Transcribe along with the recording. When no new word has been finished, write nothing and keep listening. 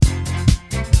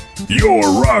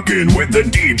You're rocking with the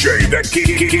DJ that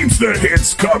keeps the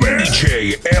hits coming.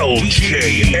 DJ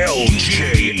LG,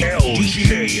 LG,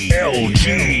 LG,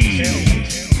 LG.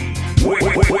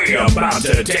 We about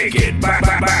to take it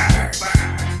back.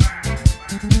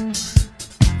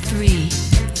 3,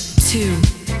 2,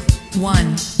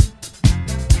 1.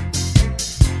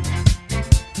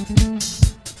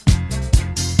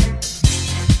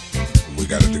 We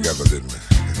got it together, didn't we?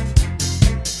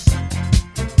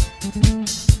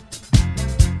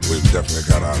 We've definitely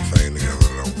got our thing together,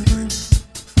 don't we, baby?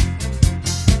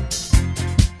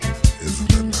 Isn't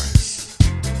that nice?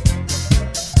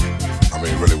 I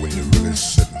mean, really, when you really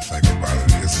sit and think about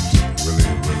it, isn't it really,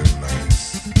 really nice?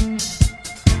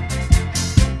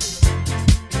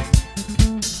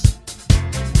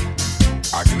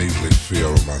 I can easily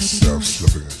feel myself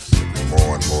slipping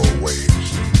more and more waves.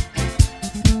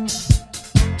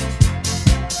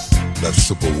 That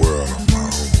super world of my own.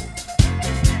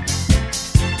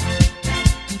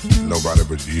 Nobody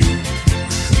but you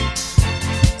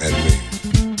and me.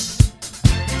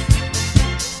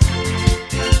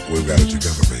 We've got it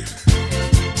together, baby.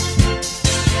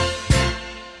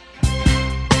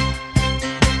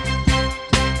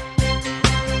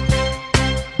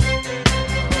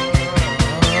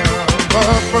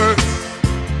 My first,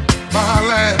 my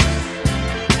last,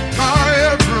 my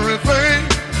everything,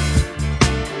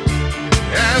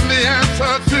 and the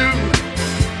answer to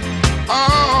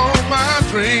all my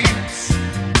dreams.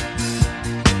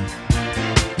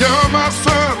 You're my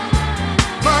sun,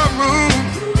 my moon,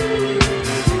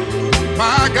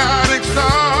 my guiding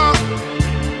star,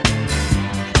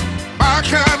 my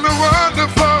kind of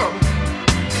wonderful.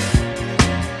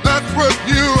 That's what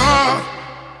you are.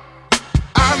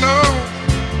 I know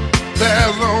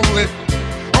there's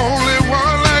only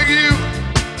one like you.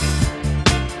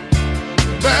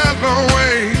 There's no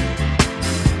way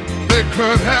they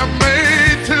could have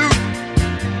made two.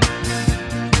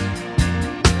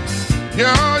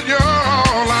 You're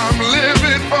all I'm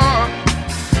living for.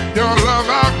 Your love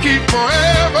I'll keep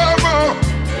forevermore.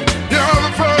 You're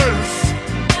the first,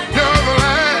 you're the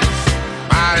last,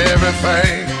 my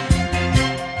everything.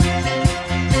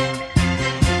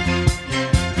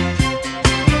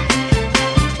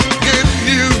 In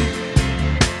you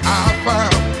I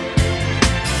found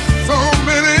so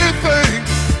many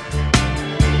things.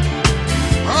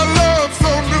 A love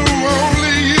so new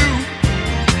only you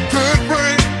could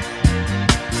bring.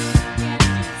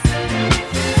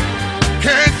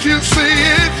 Can't you see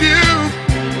it, you?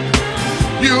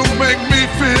 You make me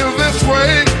feel this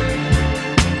way.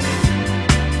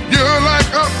 You're like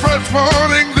a fresh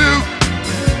morning dew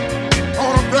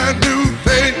on a brand new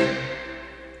day.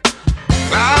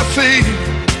 I see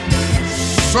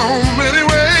so many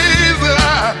ways that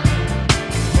I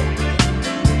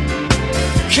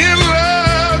can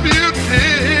love you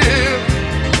till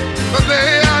the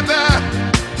day I die.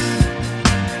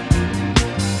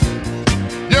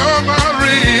 You're my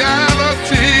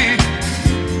reality,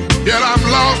 yet I'm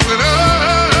lost in a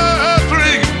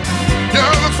dream.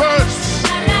 You're the first,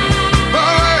 the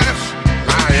last,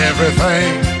 my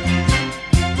everything.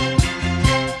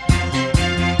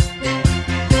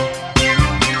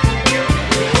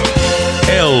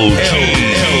 LG,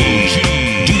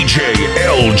 DJ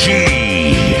LG.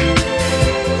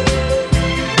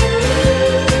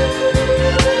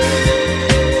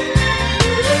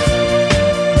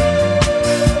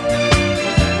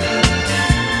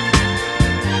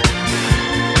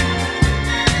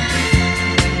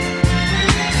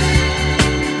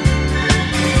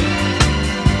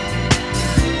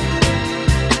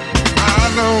 I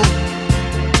know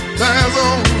there's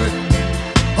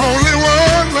only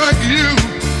one like you.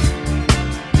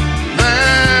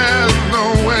 There's no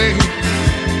way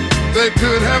they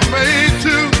could have made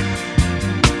two.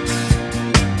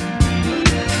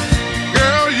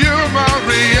 Girl, you're my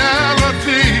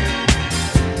reality,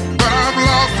 but I'm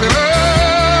lost in a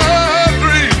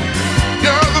dream.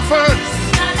 You're the first,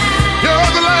 you're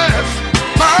the last,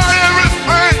 my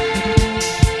everything.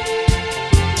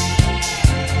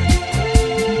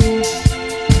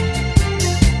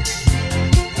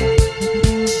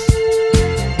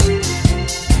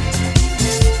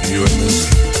 You and me.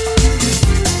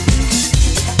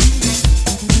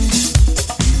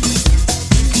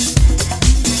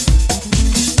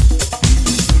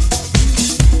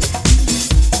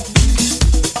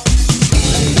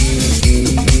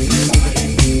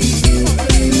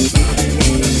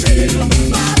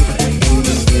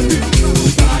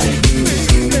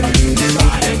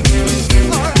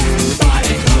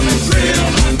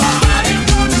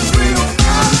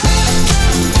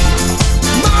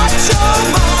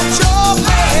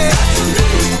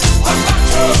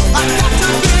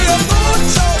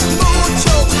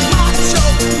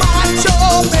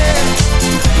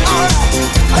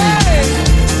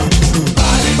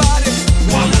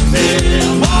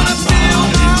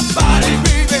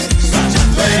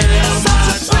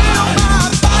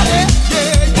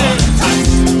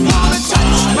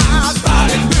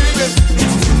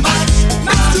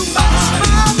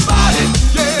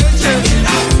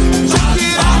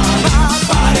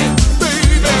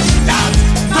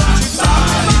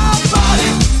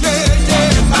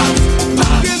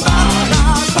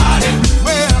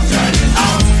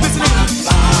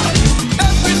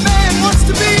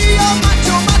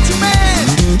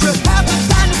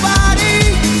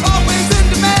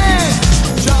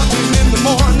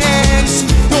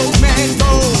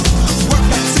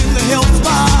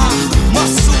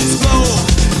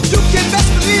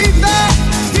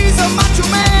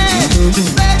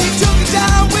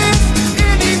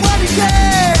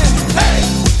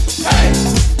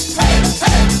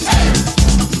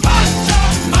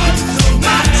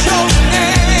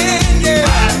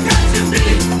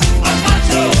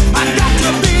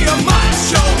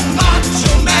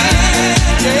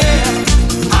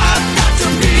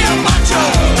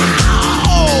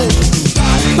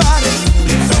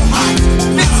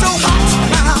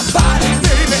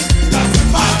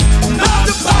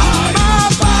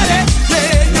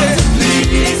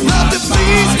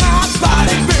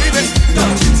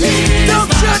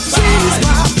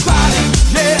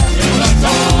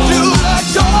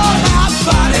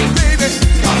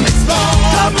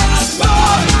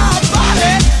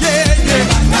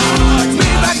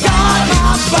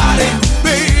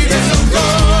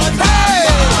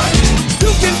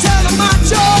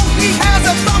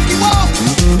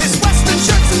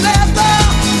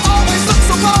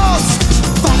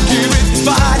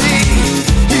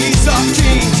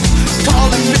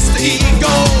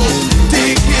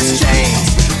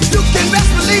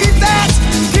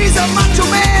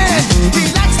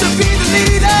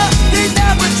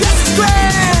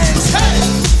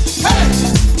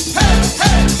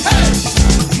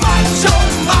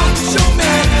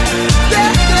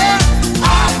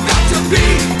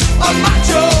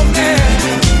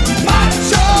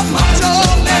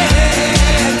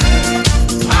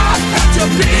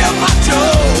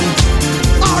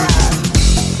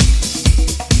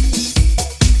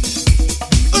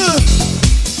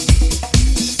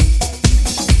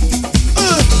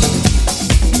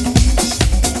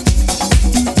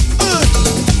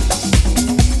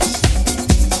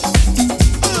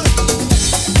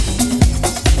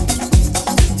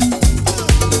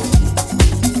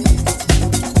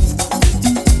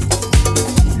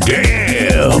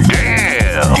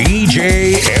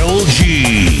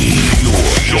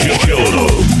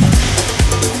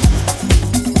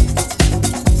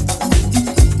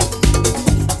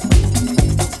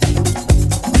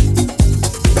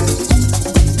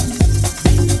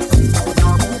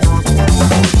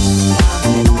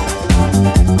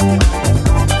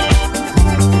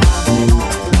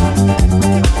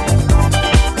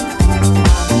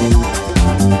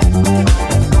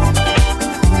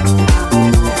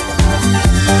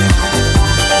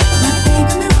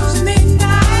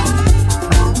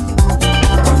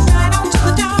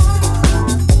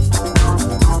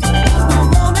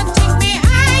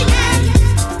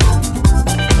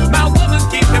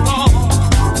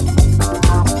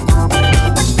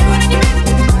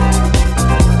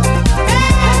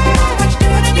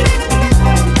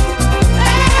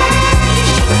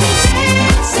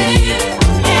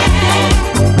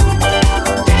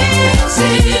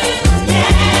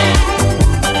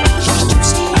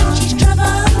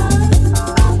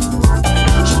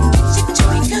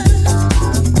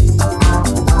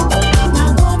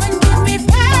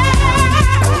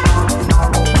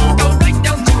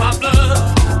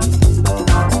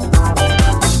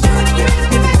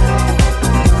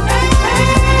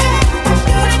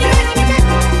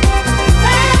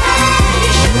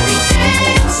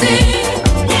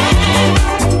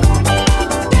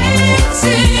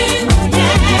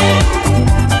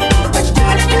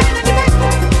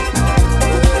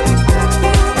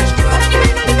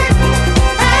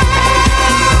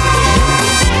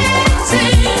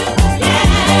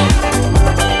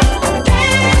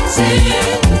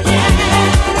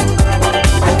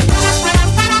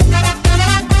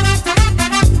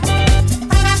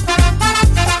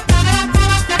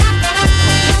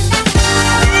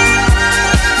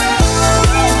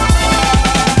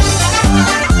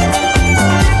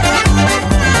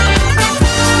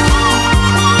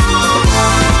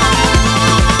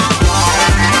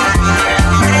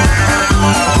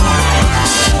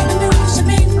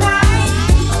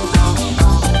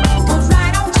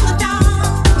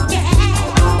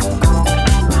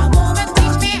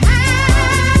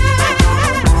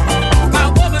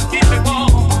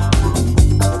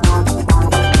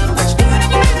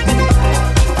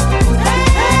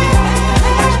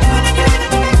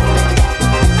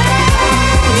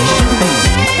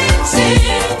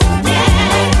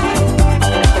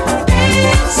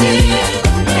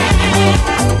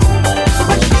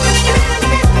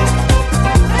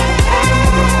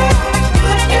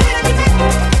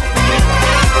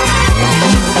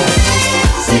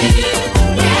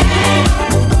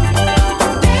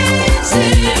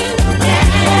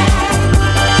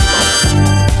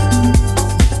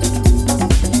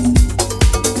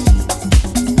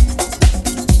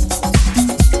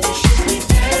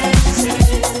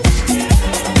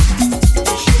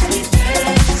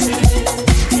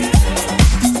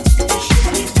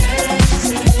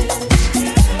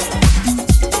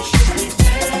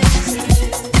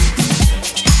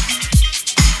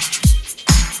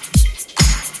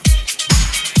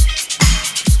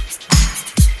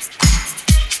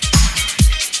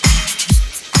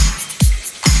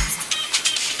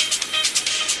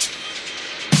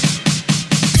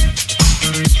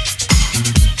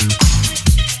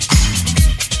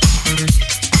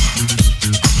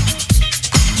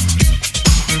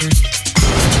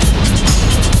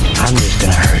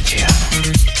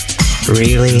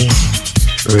 really,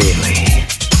 really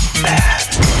bad.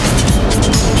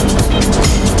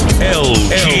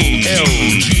 LG,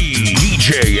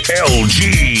 DJ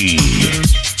LG.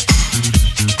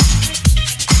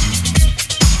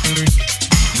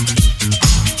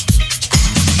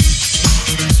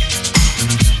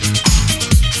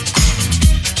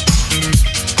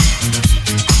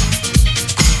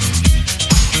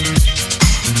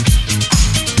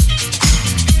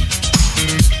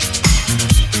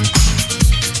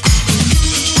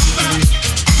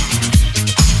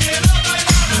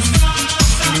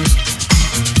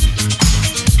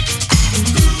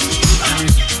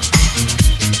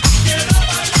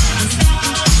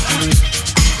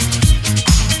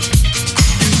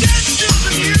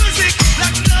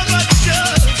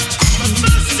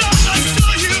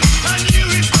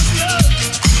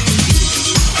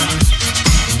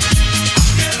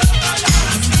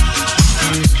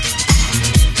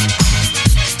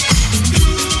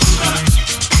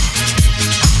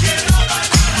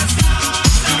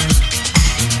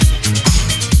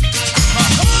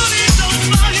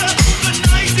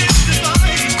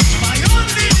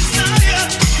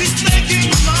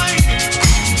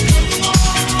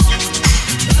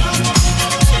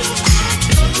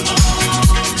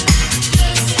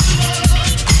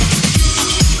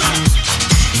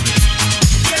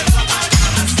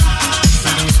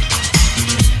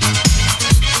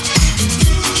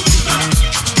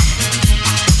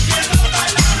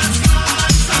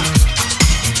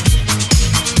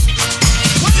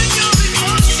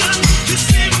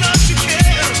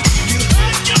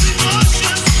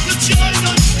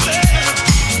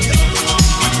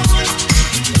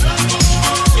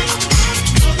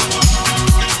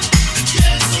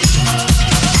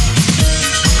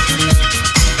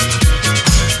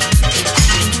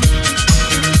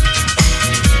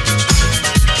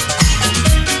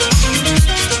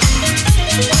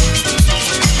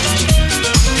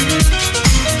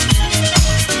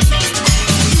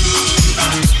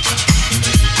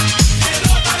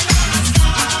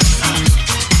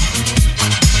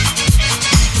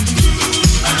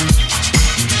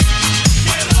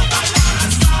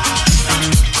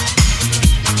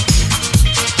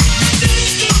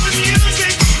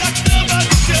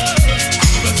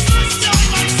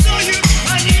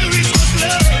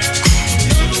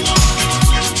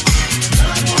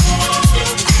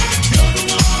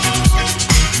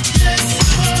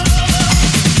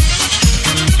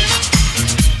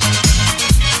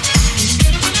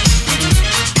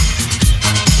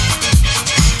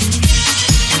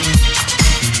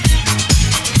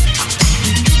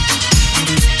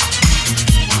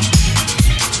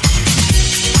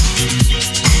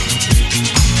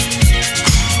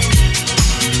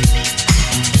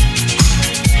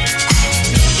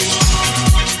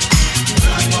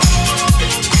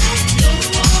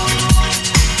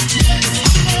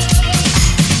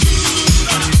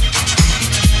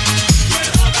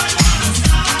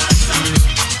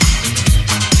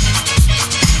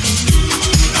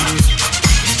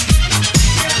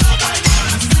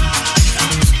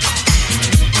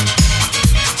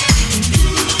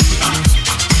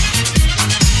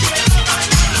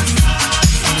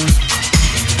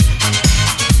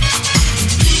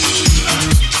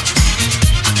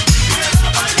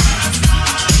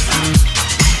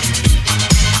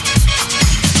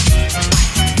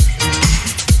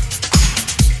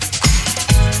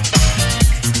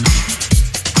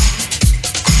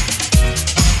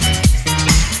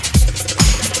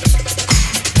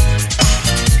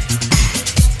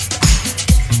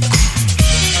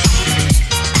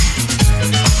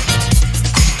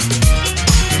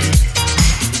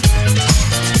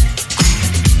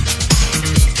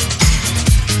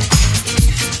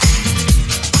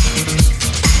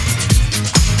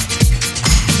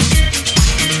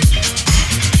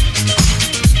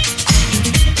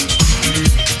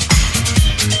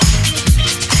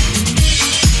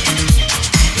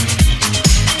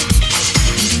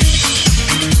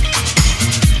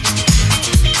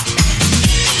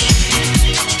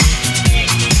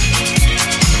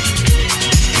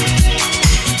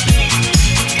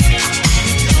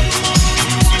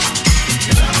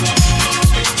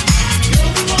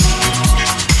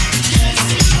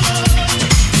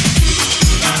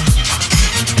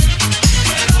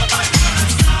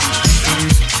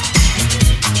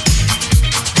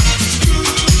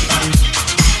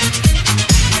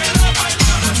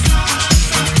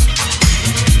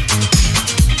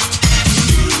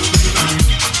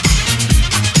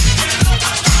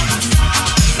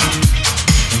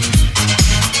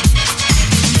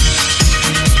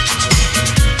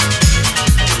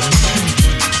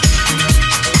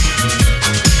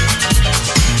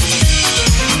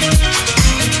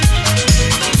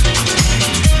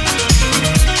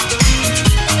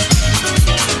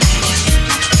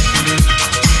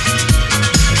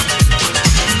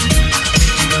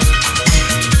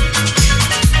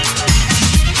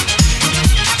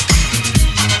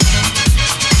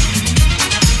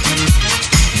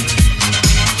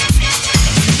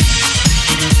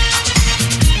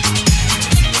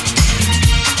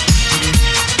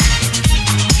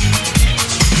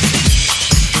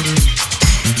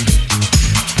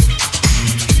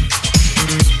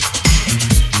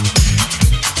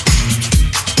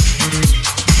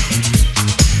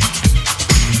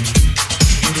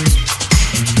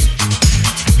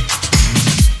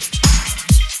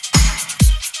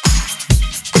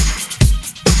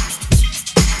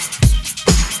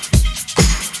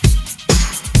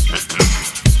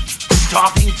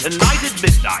 tonight at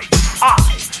midnight,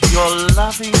 I, your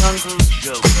loving Uncle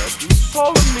Joker, do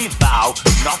solemnly vow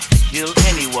not to kill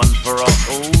anyone for a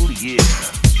whole year.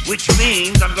 Which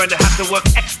means I'm going to have to work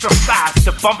extra fast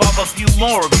to bump off a few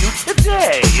more of you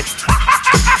today.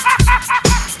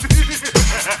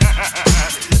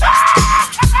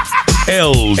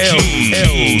 LG.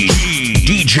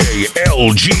 DJ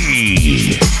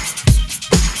LG.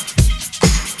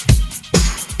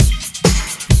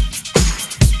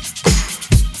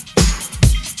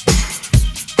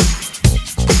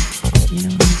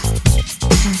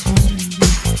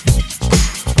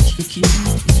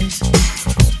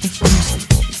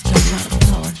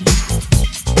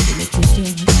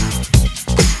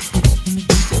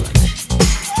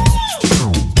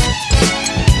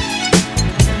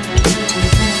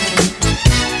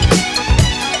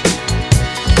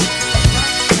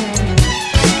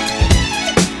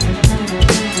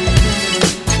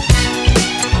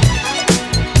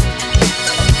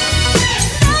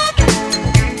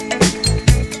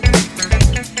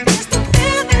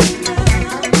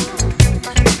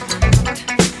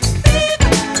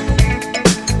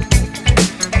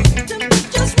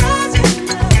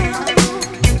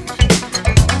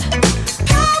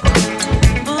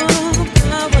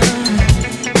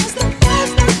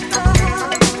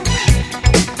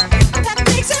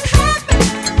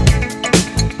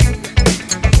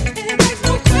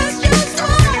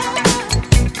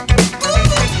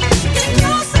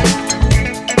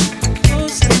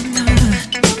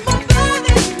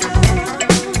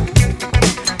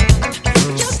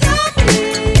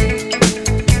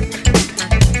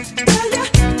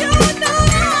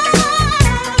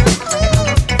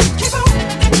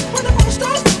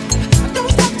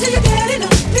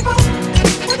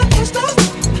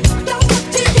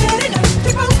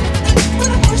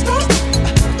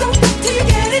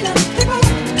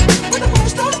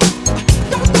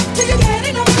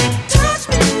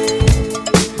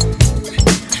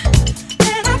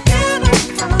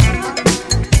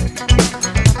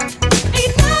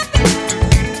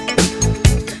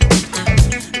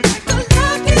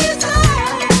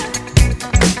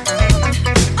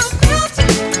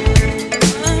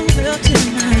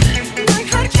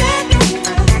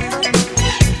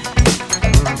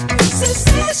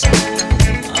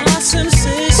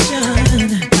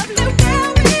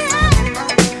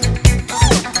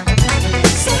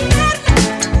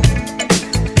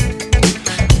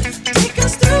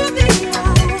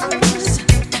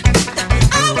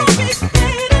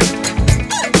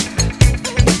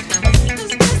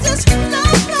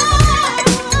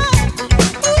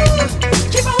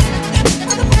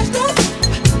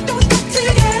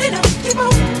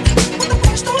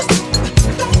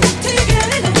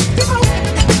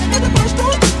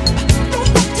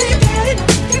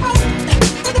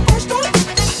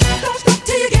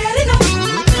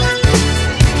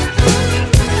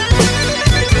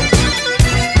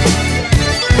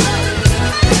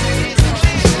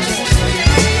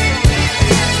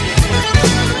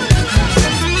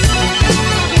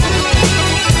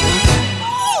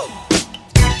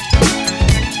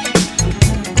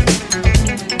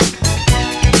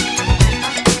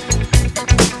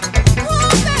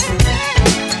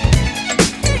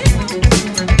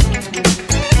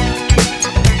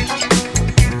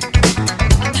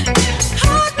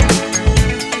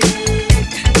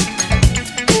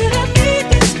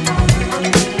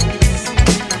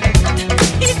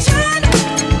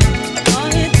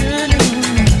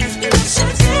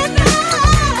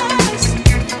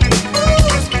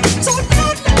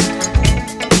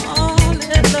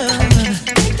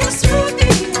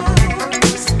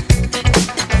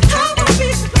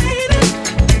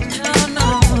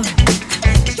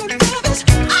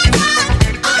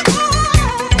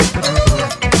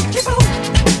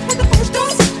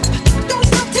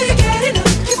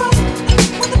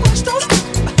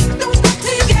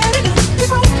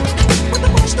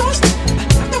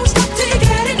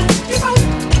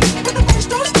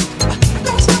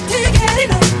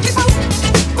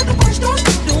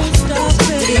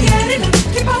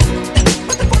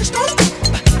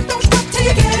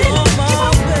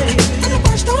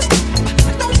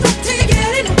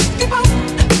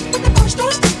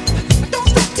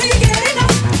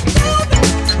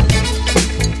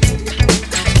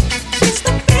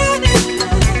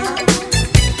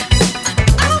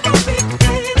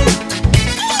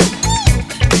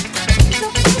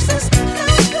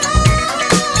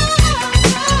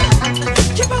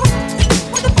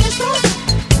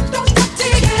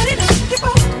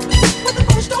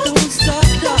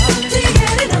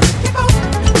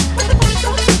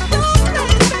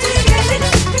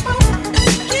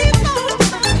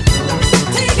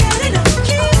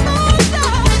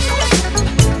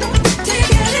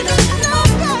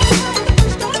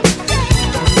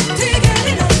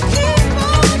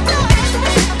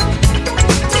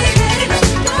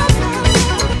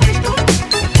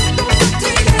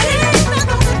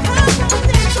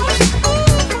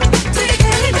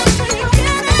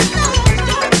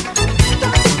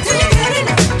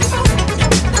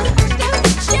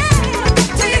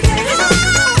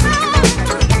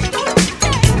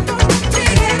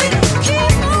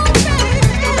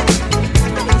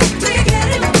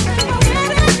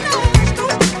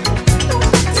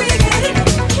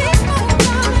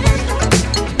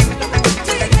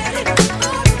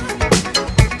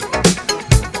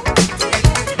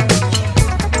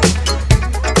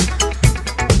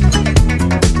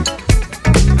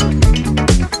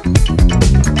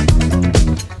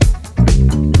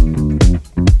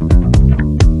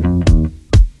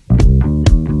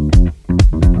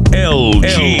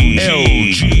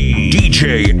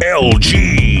 DJ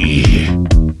LG.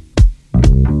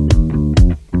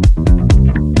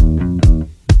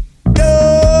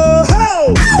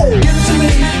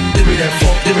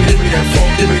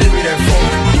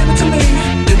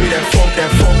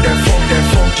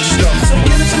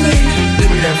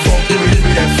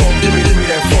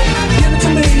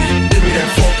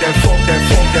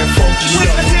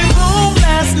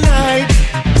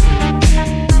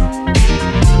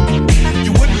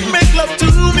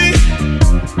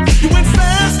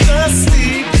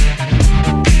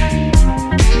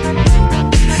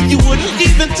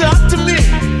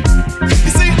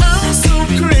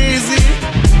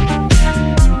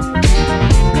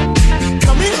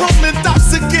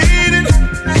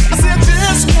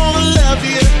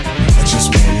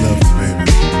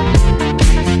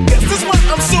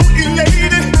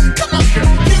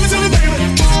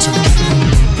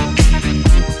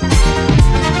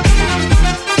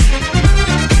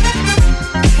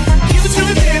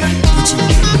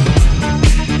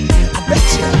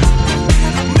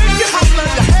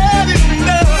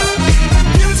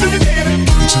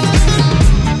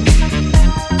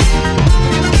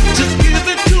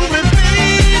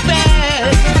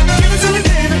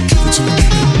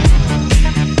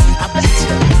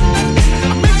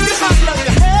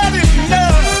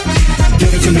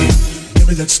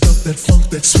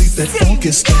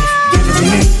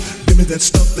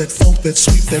 That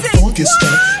sweet, that funky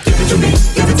stuff. Give it to me,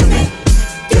 give it to me,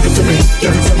 give it to me,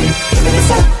 give it to me, give me the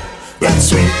funk, that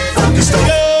sweet, funky stuff.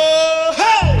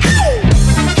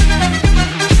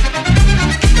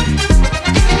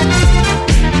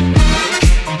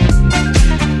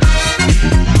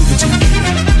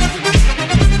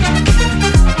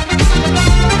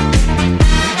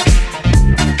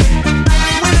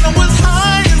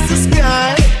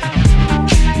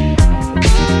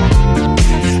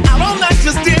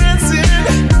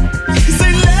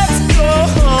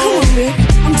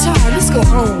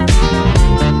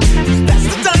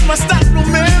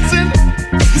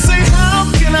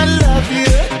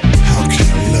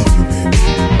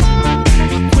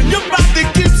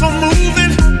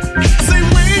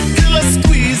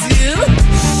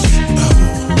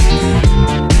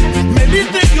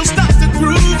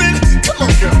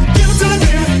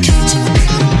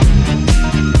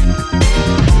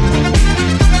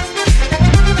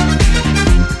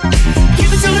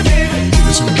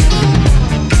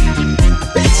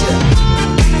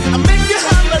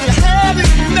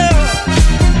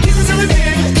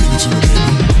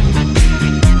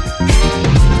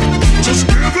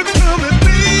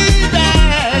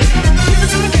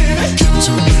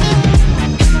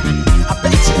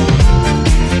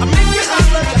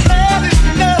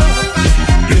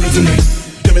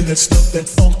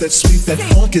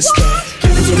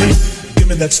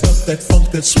 That stuff, that funk,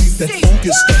 that sweet, that funky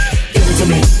stuff. Give it to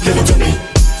me, give it to me,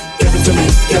 give it to me,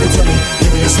 give it to me,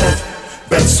 give me the stuff,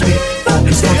 that sweet,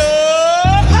 funky stuff.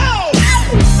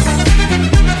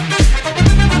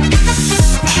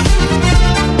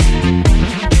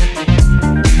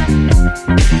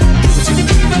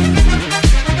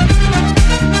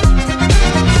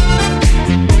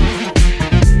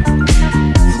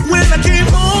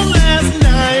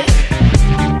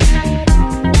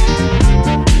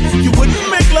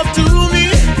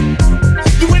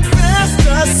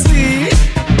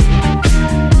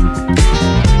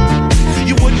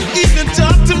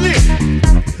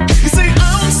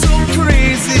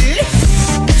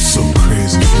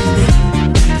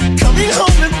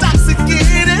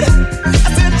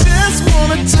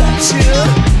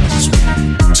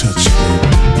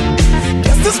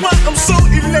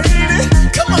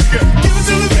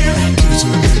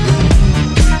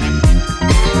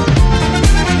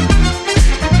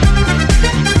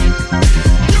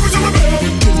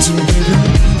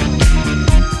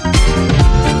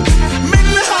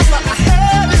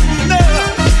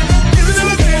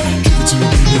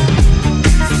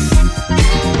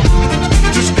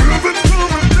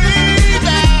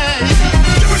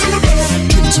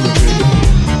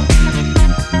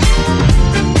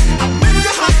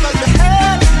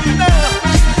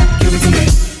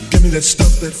 That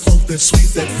stuff, that funk, that sweet,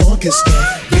 that funky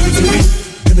stuff. Give it to me.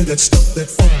 Give me that stuff, that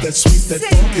funk, that sweet, that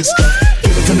funky stuff.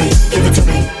 Give it to me. Give it to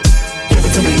me. Give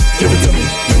it to me. Give it to me.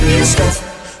 Give me the stuff,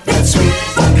 that sweet,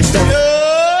 funky stuff.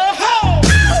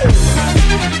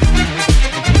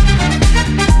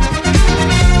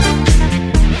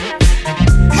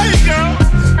 Hey, girl.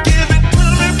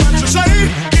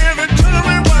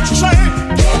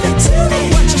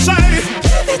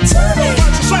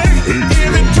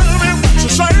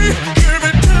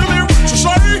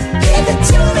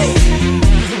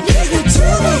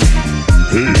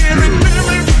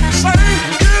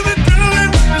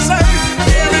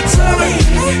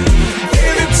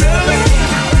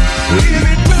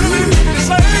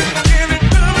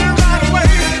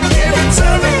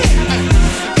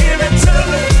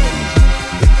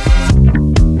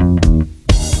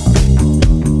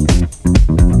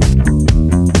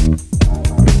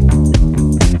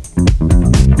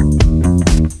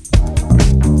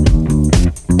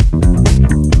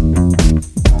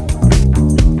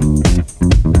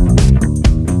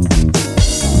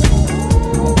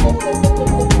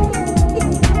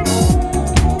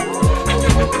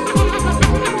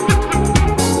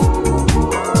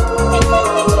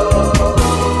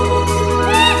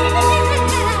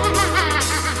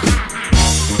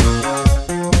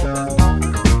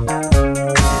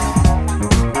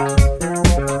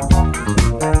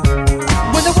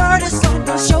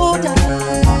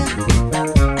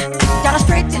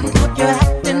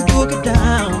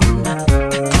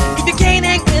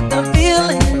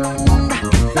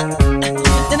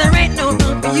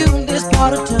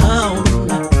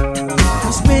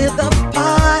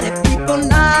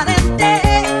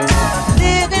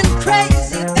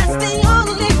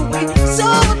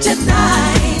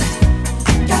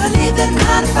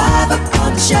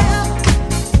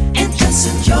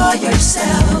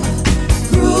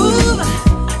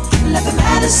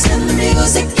 medicine, the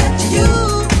music get to you.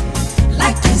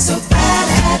 Life ain't so bad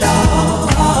at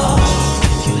all.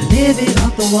 You live it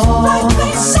off the wall. Life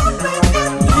ain't so bad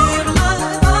at all.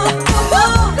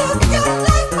 Live your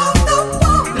life off the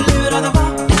wall. Live it off the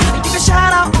wall. You can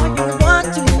shout out all you want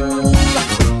to,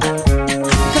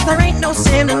 'cause there ain't no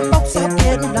sin and folks are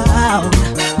getting loud.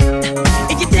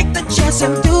 If you take the chance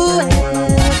and do it,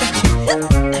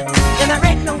 then there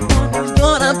ain't no one who's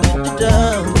gonna put you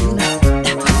down.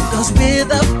 'Cause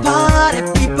with a party,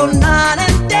 people night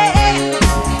and day,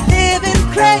 living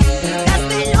crazy, that's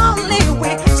the only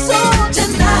way. So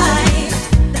tonight,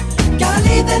 gotta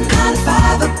leave the 9 to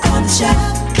 5 up on the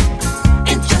shelf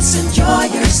and just enjoy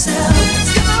yourself.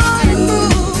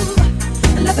 Groove,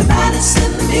 and let the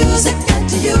medicine, the music get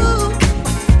to you.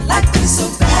 Life ain't so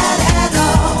bad at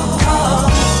all.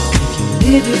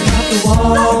 Live it off the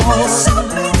wall. Life ain't so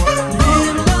bad at all.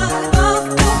 Live life off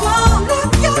the wall.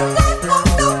 Live your life off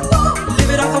the wall.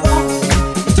 Live it off the wall.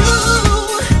 Do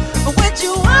what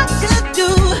you want to do.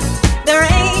 There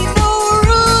ain't no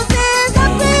rules, it's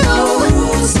up to you.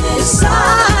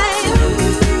 Decide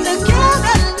to get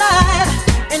alive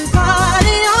and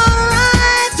party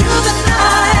alright through the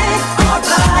night.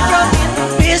 Alright. Your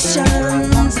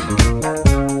inhibitions,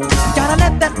 gotta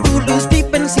let that fool loose deep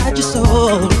inside your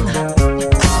soul.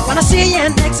 Wanna see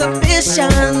an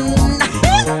exhibition?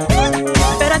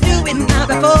 Better do it now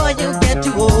before you get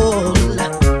too old.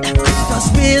 'Cause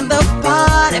with the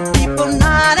party, people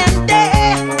night and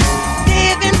day,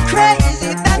 living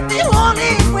crazy, that's the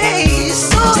only way.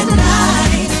 So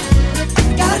tonight,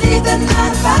 gotta leave the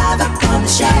 9 to 5 up on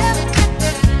the shelf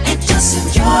and just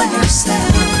enjoy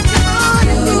yourself.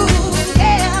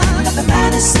 Yeah, let the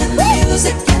medicine, the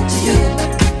music get to you.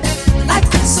 Life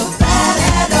ain't so bad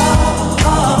at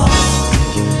all.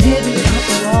 Live it off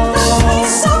the wall. Life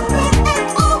ain't so bad at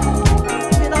all.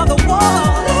 Live it off the wall.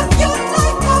 Live your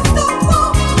life off the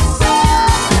wall. So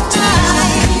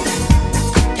tonight,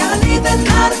 gotta leave the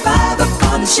 9 to 5 up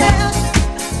on the shelf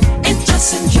and just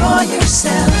enjoy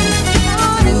yourself.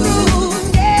 Ooh,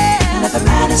 yeah. Let the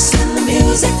medicine, the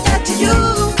music get to you.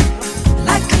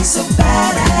 Life ain't so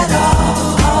bad at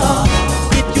all.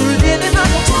 If you're living on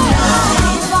the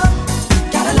tonight,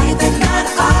 gotta leave the 9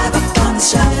 to 5 up on the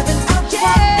shelf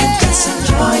and just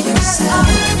enjoy yourself.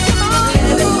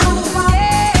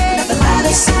 Let the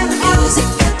medicine, the music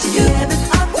get to you.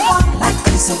 Life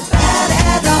ain't so bad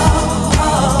at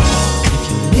all.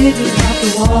 Live it off the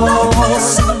wall. Life ain't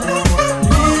so bad at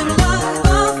all. Live life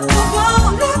off the wall.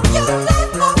 Live your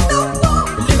life off the wall.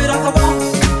 Live it off the wall.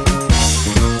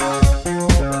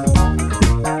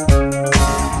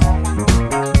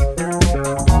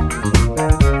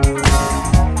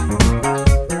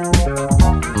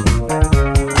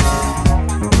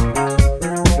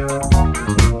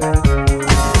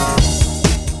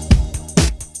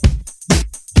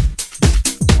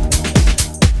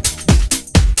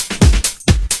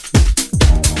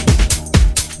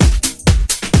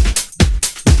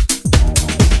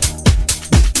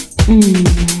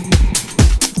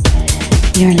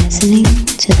 You're listening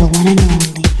to the one and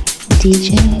only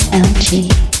DJ LG.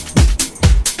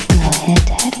 Go ahead,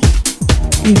 Daddy.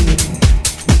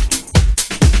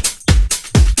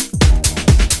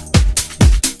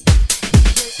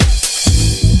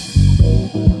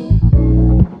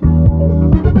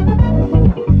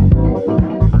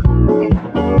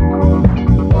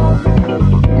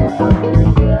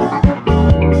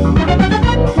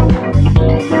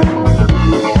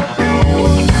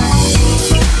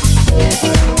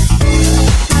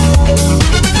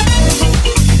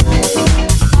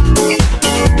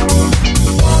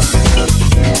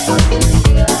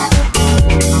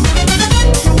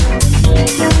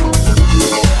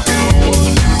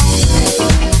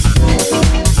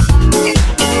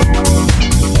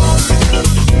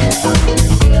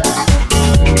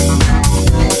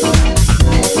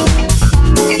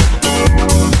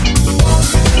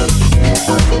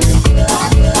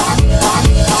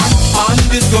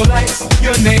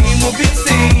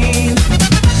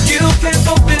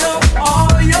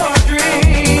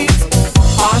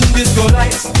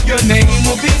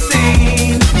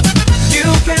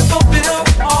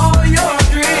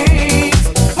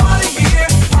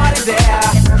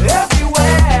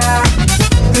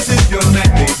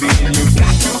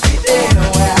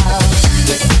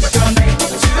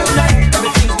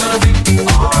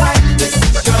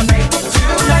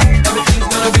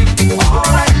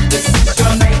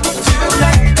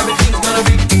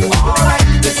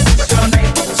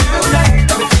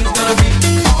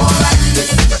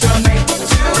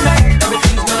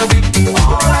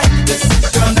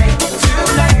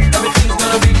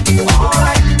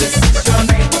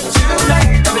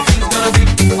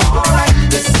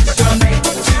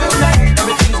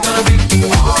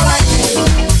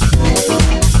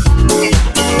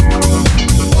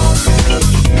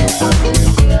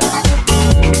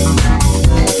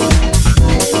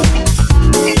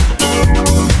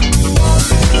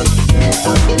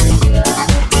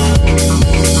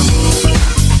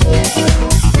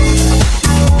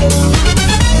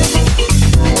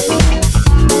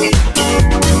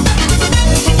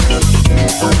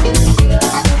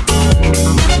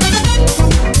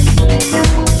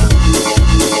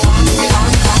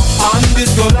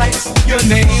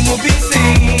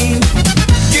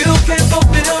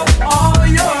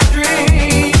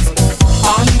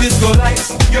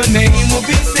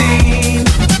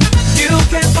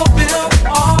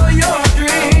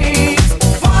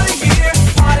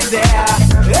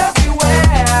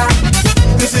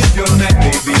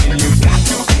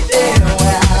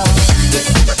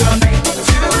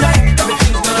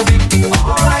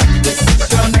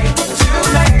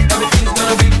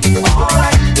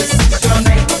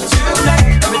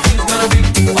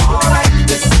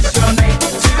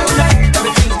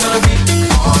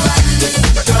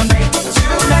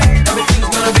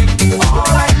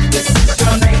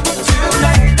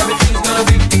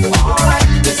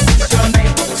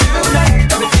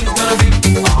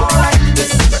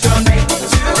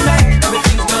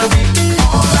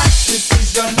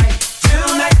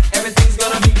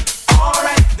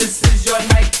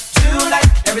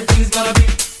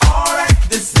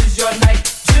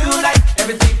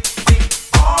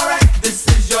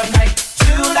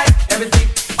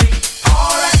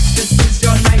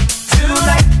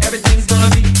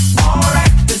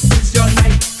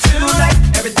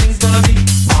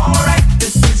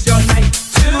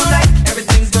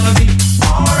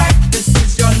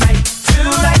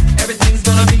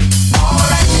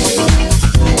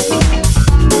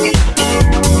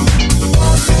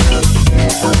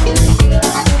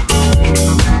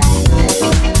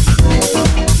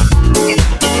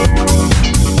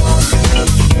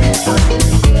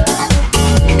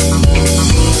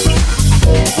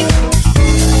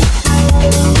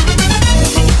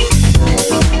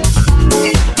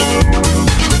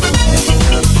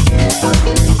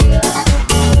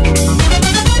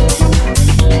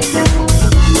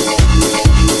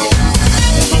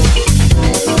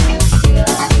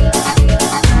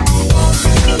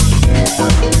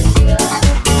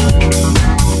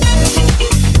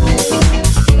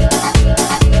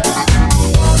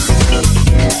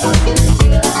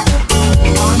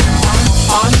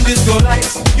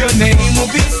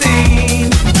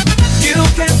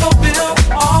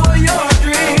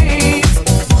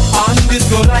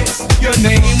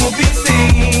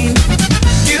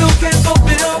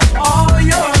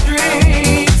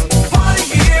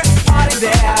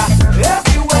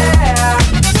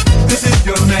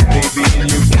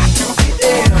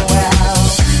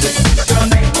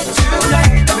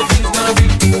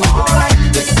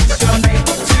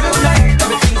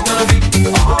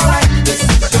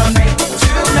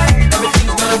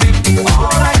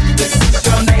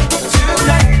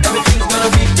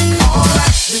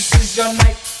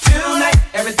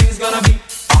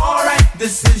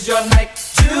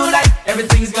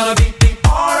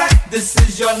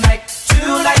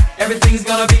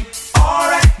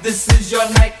 this is your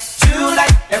night.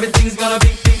 Tonight, everything's gonna be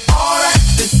alright.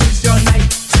 This is your night.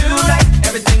 Tonight,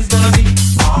 everything's gonna be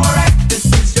alright. This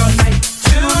is your night.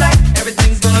 Tonight,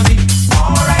 everything's gonna be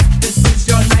alright. This is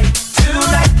your night.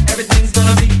 Tonight, everything's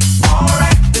gonna be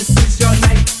alright. This is your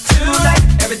night. Tonight,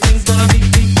 everything's gonna be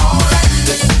alright.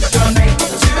 This is your night.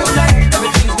 Tonight,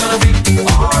 everything's gonna be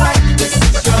alright. This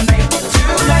is your night.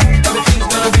 Tonight, everything's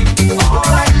gonna be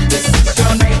alright. This is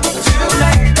your night.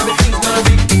 Tonight, everything's gonna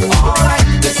be alright.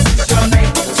 This is your night.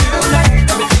 Tonight,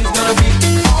 everything's gonna be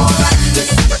alright. This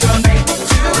is your night.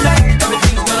 Tonight,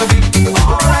 everything's gonna be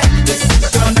alright. This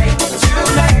is your night.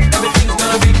 Tonight, everything's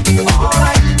gonna be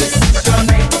alright. This is your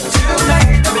night. Tonight,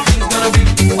 everything's gonna be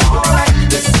alright.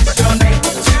 This is your night.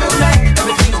 Tonight,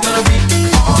 everything's gonna be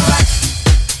alright.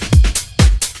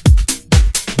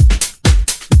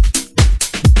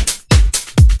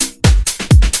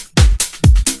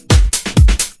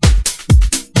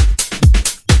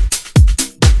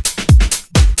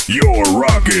 You're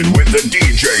rocking with the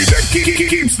DJ that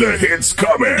keeps the hits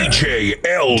coming. DJ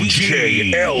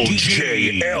LG,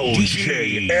 LG,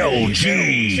 LG,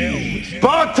 LG.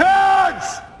 Spartans!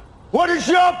 What is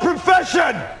your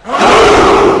profession?